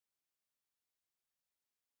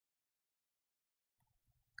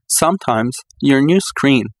Sometimes your new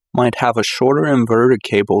screen might have a shorter inverter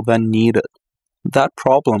cable than needed. That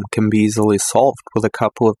problem can be easily solved with a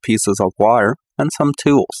couple of pieces of wire and some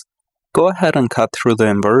tools. Go ahead and cut through the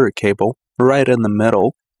inverter cable right in the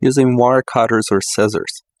middle using wire cutters or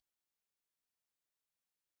scissors.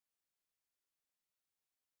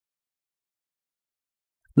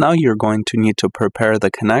 Now you're going to need to prepare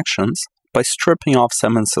the connections by stripping off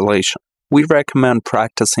some insulation. We recommend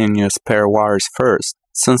practicing your spare wires first,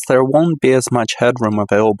 since there won't be as much headroom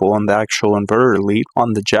available on the actual inverter lead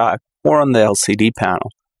on the jack or on the LCD panel.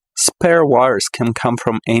 Spare wires can come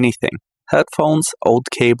from anything: headphones, old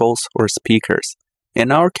cables, or speakers.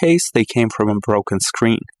 In our case, they came from a broken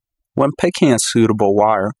screen. When picking a suitable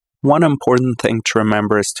wire, one important thing to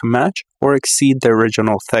remember is to match or exceed the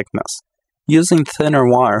original thickness. Using thinner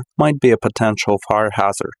wire might be a potential fire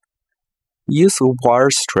hazard. Use wire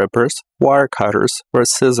strippers, wire cutters, or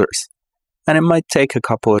scissors, and it might take a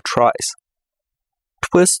couple of tries.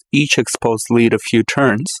 Twist each exposed lead a few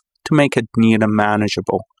turns to make it neat and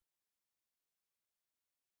manageable.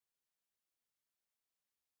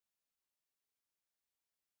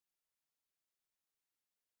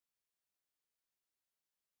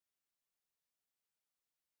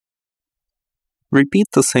 Repeat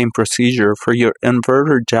the same procedure for your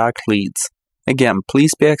inverter jack leads. Again,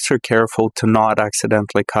 please be extra careful to not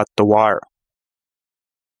accidentally cut the wire.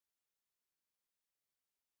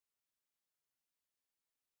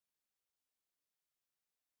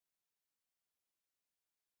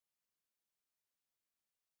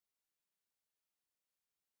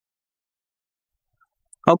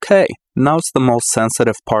 Okay, now's the most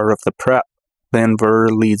sensitive part of the prep, the inverter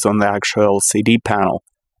leads on the actual LCD panel.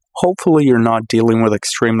 Hopefully you're not dealing with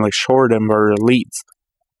extremely short inverter leads.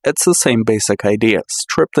 It's the same basic idea: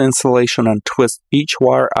 strip the insulation and twist each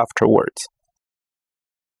wire afterwards.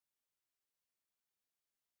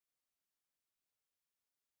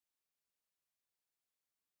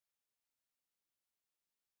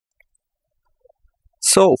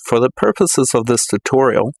 So, for the purposes of this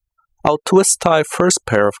tutorial, I'll twist tie first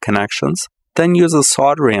pair of connections, then use a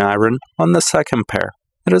soldering iron on the second pair.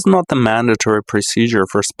 It is not the mandatory procedure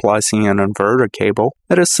for splicing an inverter cable.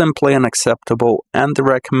 It is simply an acceptable and the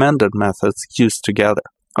recommended methods used together.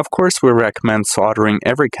 Of course, we recommend soldering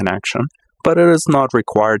every connection, but it is not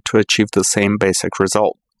required to achieve the same basic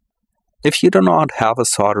result. If you do not have a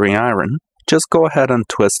soldering iron, just go ahead and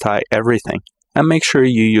twist tie everything, and make sure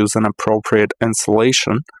you use an appropriate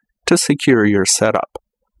insulation to secure your setup.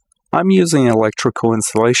 I'm using electrical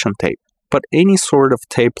insulation tape, but any sort of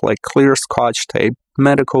tape like clear Scotch tape,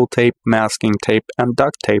 medical tape, masking tape, and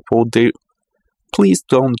duct tape will do. Please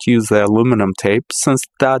don't use the aluminum tape, since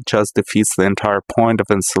that just defeats the entire point of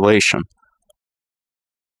insulation.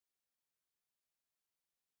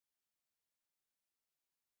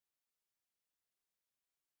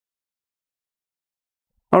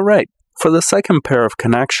 Alright, for the second pair of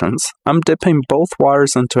connections, I'm dipping both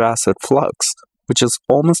wires into acid flux, which is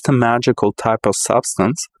almost a magical type of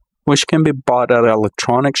substance which can be bought at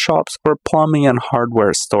electronic shops or plumbing and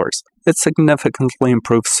hardware stores. It significantly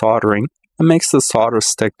improves soldering and makes the solder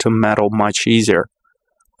stick to metal much easier.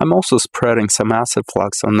 I'm also spreading some acid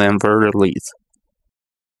flux on the inverter leads.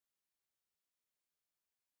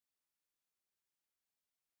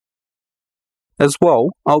 As well,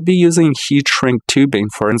 I'll be using heat shrink tubing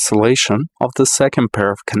for insulation of the second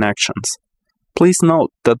pair of connections. Please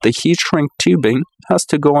note that the heat shrink tubing has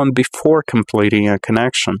to go on before completing a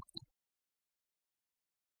connection.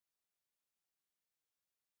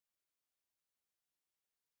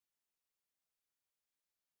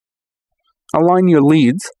 Align your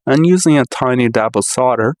leads, and using a tiny dab of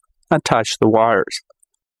solder, attach the wires.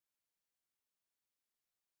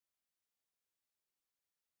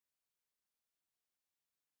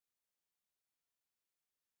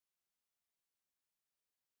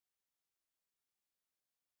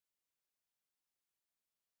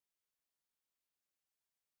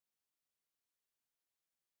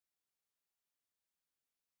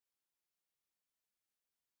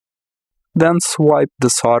 Then swipe the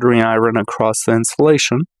soldering iron across the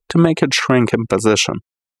insulation to make it shrink in position.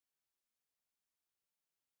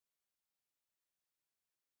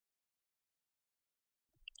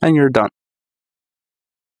 And you're done.